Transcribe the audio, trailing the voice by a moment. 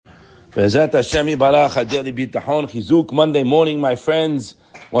Be'ezrat Hashem Yibarach Hadeli Bitachon Chizuk. Monday morning, my friends.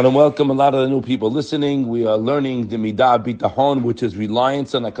 Want to welcome a lot of the new people listening. We are learning the Midah Bitachon, which is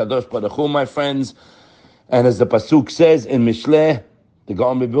reliance on HaKadosh Baruch Hu, my friends. And as the Pasuk says in Mishleh, the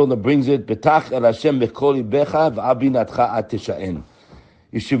Gaon Mevilna brings it, Betach el Hashem bechol libecha v'abinatcha at tisha'en.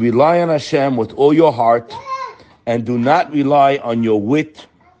 You should rely on Hashem with all your heart and do not rely on your wit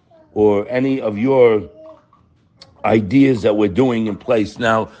or any of your ideas that we're doing in place.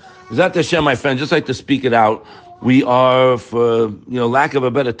 Now, Zat Hashem, my friend, just like to speak it out, we are, for lack of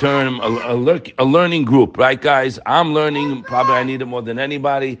a better term, a learning group, right, guys? I'm learning, probably I need it more than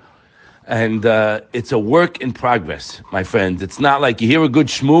anybody, and it's a work in progress, my friend. It's not like you hear a good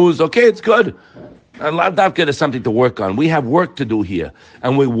schmooze, okay, it's good. Lavdavka is something to work on. We have work to do here,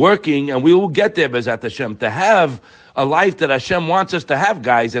 and we're working, and we will get there, Bezat Hashem, to have a life that Hashem wants us to have,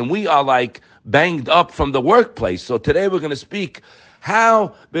 guys, and we are like banged up from the workplace. So today we're going to speak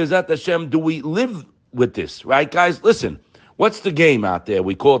how, Bezat Hashem, do we live with this, right, guys? Listen, what's the game out there?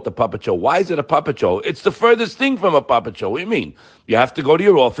 We call it the puppet show. Why is it a puppet show? It's the furthest thing from a puppet show. What do you mean? You have to go to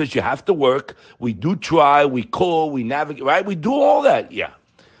your office. You have to work. We do try. We call. We navigate, right? We do all that. Yeah.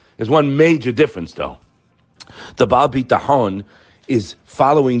 There's one major difference, though. The Baal Bitachon is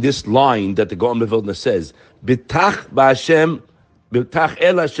following this line that the Gaon Mevilna says, B'tach b'Hashem, B'tach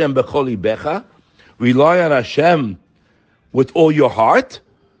el Hashem b'chol libecha, rely on Hashem with all your heart.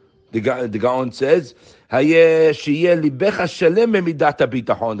 The Gaon says, the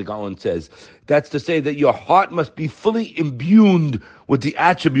Gaon says, that's to say that your heart must be fully imbued with the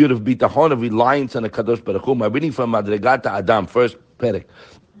attribute of bitachon, of reliance on the Kadosh Baruch Hu. I'm reading from Madrigat Adam, first perek.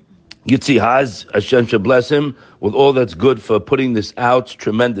 Yitzi Haz, Hashem should bless him with all that's good for putting this out. It's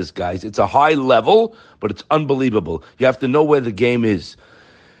tremendous, guys. It's a high level, but it's unbelievable. You have to know where the game is.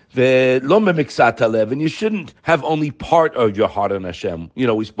 And you shouldn't have only part of your heart on Hashem.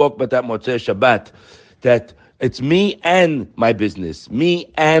 We spoke about that Motzei Shabbat, that it's me and my business,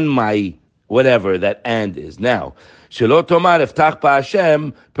 me and my whatever that and is. Now, Shelo Tomar Eftach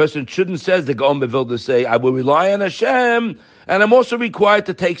B'Hashem, person shouldn't say, the Gaon Mevilna say, I will rely on Hashem, and I'm also required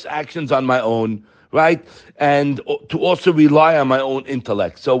to take actions on my own, right? And to also rely on my own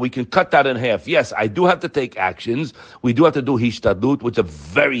intellect. So we can cut that in half. Yes, I do have to take actions. We do have to do hishtadlut, which is a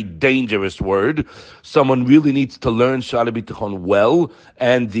very dangerous word. Someone really needs to learn Shara Bitachon well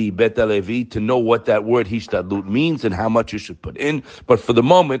and the Bet Levi to know what that word hishtadlut means and how much you should put in. But for the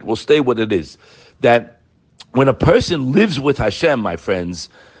moment, we'll stay what it is. That when a person lives with Hashem, my friends,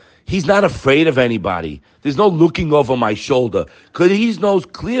 he's not afraid of anybody. There's no looking over my shoulder. Because he knows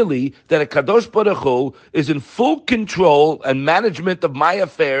clearly that a Kadosh Baruch Hu is in full control and management of my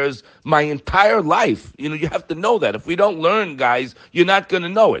affairs my entire life. You have to know that. If we don't learn, guys, you're not going to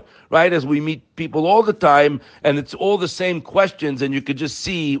know it, right? As we meet people all the time, and it's all the same questions, and you could just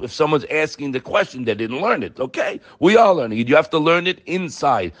see if someone's asking the question, they didn't learn it, okay? We are learning it. You have to learn it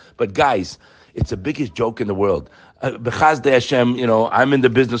inside. But guys, it's the biggest joke in the world. B'chazdei Hashem, I'm in the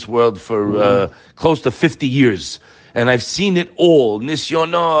business world for close to 50 years, and I've seen it all.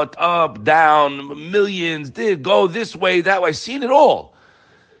 Nisyonot, up, down, millions, go this way, that way. I've seen it all.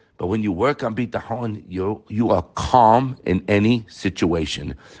 But when you work on bitachon, you are calm in any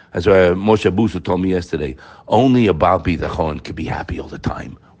situation. As Moshe Busu told me yesterday, only a Baal bitachon can be happy all the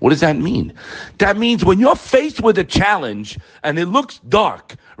time. What does that mean? That means when you're faced with a challenge and it looks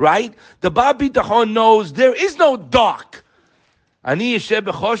dark, right? The Baal Bitachon knows there is no dark. Ani yesheb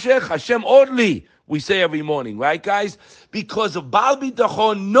b'choshech, Hashem orli, we say every morning, right, guys? Because the Baal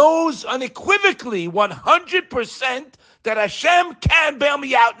Bitachon knows unequivocally 100% that Hashem can bail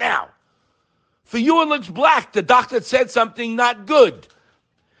me out now. For you it looks black. The doctor said something not good.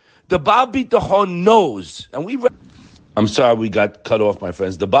 The Baal Bitachon knows, and I'm sorry we got cut off, my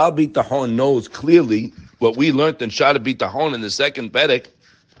friends. The Baal Bitachon knows clearly what we learned in Shara Bitachon in the second perek,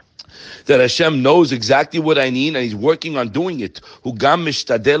 that Hashem knows exactly what I need and He's working on doing it. Hu gam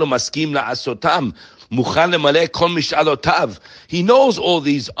mishtadel u'maskim la'asotam, muchan lemaleh kol mish'alotav. He knows all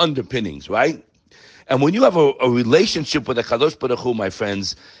these underpinnings, right? And when you have a relationship with the Kadosh Baruch Hu, my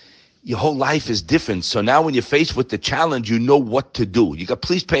friends, your whole life is different. So now when you're faced with the challenge, you know what to do.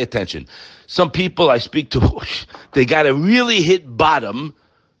 Please pay attention. Some people I speak to, they got to really hit bottom.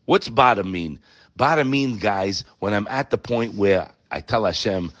 What's bottom mean? Bottom means, guys, when I'm at the point where I tell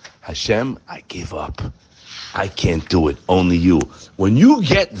Hashem, I give up. I can't do it. Only you. When you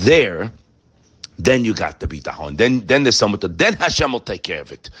get there, then you got the bitachon. Then there's someone then Hashem will take care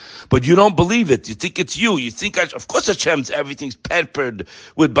of it. But you don't believe it. You think it's you. You think, of course Hashem's, everything's peppered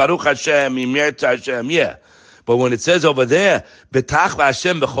with Baruch Hashem, Imyert Hashem, yeah. But when it says over there, Betach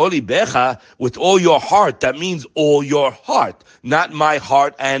Hashem b'choli becha, with all your heart, that means all your heart, not my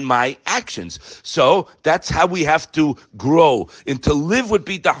heart and my actions. So that's how we have to grow and to live with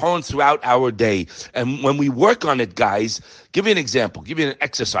bitachon throughout our day. And when we work on it, guys, give you an example, give you an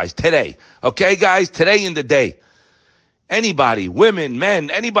exercise today. Okay, guys, today in the day. Anybody, women, men,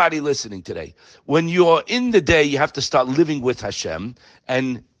 anybody listening today, when you're in the day, you have to start living with Hashem,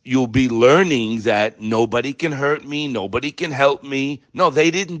 and you'll be learning that nobody can hurt me, nobody can help me. No, they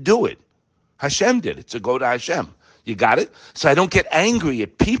didn't do it. Hashem did it, so go to Hashem. You got it? So I don't get angry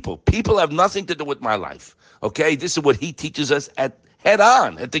at people. People have nothing to do with my life, okay? This is what he teaches us at head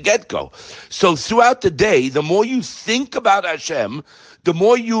on, at the get-go. So throughout the day, the more you think about Hashem, the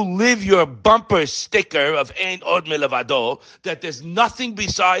more you live your bumper sticker of Ein Od Milavado, that there's nothing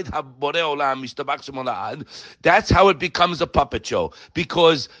beside Borei Olam, Mishtabach Shemo La'ad, that's how it becomes a puppet show.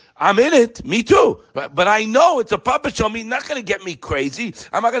 Because I'm in it, me too. But I know it's a puppet show. I mean, not going to get me crazy.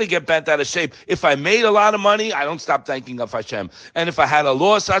 I'm not going to get bent out of shape. If I made a lot of money, I don't stop thanking of Hashem. And if I had a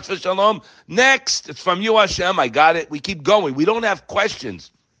loss, Hashv Shalom, next, it's from you, Hashem, I got it. We keep going. We don't have questions.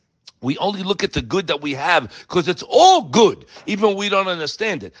 We only look at the good that we have because it's all good, even when we don't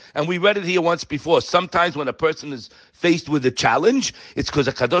understand it. And we read it here once before. Sometimes when a person is faced with a challenge, it's because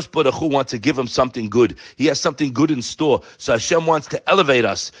Kadosh Baruch Hu wants to give him something good. He has something good in store. So Hashem wants to elevate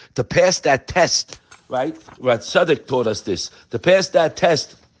us, to pass that test, right? Rat Tzaddik taught us this. To pass that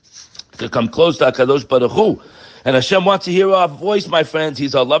test, to come close to Kadosh Baruch Hu. And Hashem wants to hear our voice, my friends.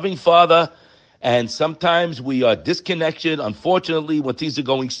 He's our loving Father. And sometimes we are disconnected. Unfortunately, when things are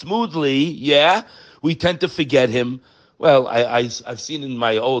going smoothly, we tend to forget him. Well, I've seen in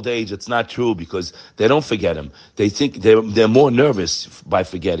my old age it's not true because they don't forget him. They think they're more nervous by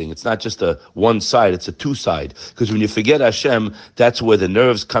forgetting. It's not just a one side, it's a two side. Because when you forget Hashem, that's where the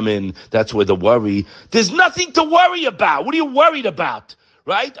nerves come in. That's where the worry. There's nothing to worry about. What are you worried about?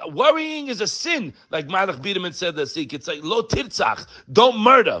 Right? Worrying is a sin. Like Malach Biderman said, it's like lo tirtzach. Don't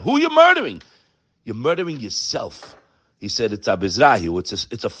murder. Who are you murdering? You're murdering yourself. He said it's abizrahu.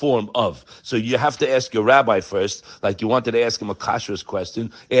 It's a form of. So you have to ask your rabbi first, like you wanted to ask him a kashrus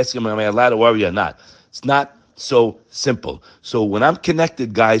question. Ask him, am I allowed to worry or not? It's not so simple. So when I'm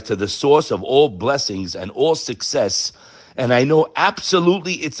connected, guys, to the source of all blessings and all success, and I know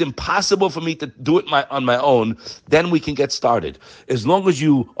absolutely it's impossible for me to do it on my own, then we can get started. As long as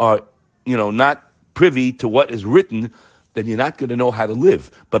you are, not privy to what is written, then you're not going to know how to live.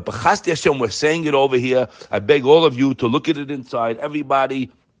 But B'chasti Hashem, we're saying it over here. I beg all of you to look at it inside.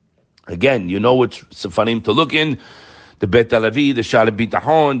 Everybody, again, you know which Sefarim to look in. The Bet Alavi, the Shara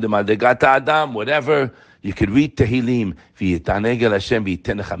Bitachon, the Madrigat Adam, whatever. You could read Tehillim. V'yitaneg el Hashem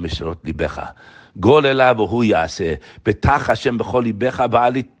v'yitenecha mishrot libecha. Gol elav v'hu yaseh. Betach Hashem b'chol libecha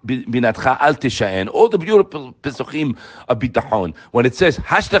v'al binatcha al tisha'en. All the beautiful pesuchim of bitachon. When it says,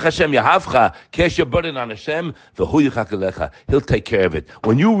 Hashtach Hashem yahavcha, cast your burden on Hashem, v'hu yichak elecha. He'll take care of it.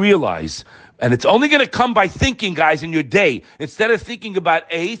 When you realize, and it's only going to come by thinking, guys, in your day. Instead of thinking about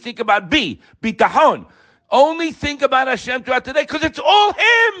A, think about B. Bitachon. Only think about Hashem throughout the day, because it's all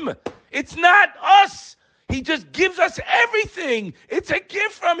Him. It's not us. He just gives us everything. It's a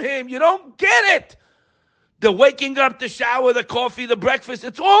gift from Him. You don't get it. The waking up, the shower, the coffee, the breakfast,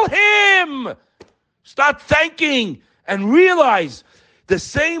 it's all Him. Start thanking and realize the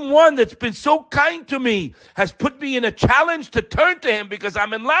same one that's been so kind to me has put me in a challenge to turn to Him because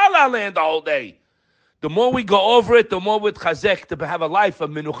I'm in La La Land the whole day. The more we go over it, the more with chazek, to have a life of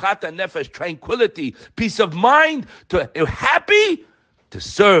menuchat nefesh, tranquility, peace of mind, to happy, to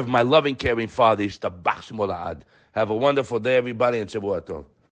serve my loving, caring Father. Have a wonderful day, everybody, and Shavua Tov.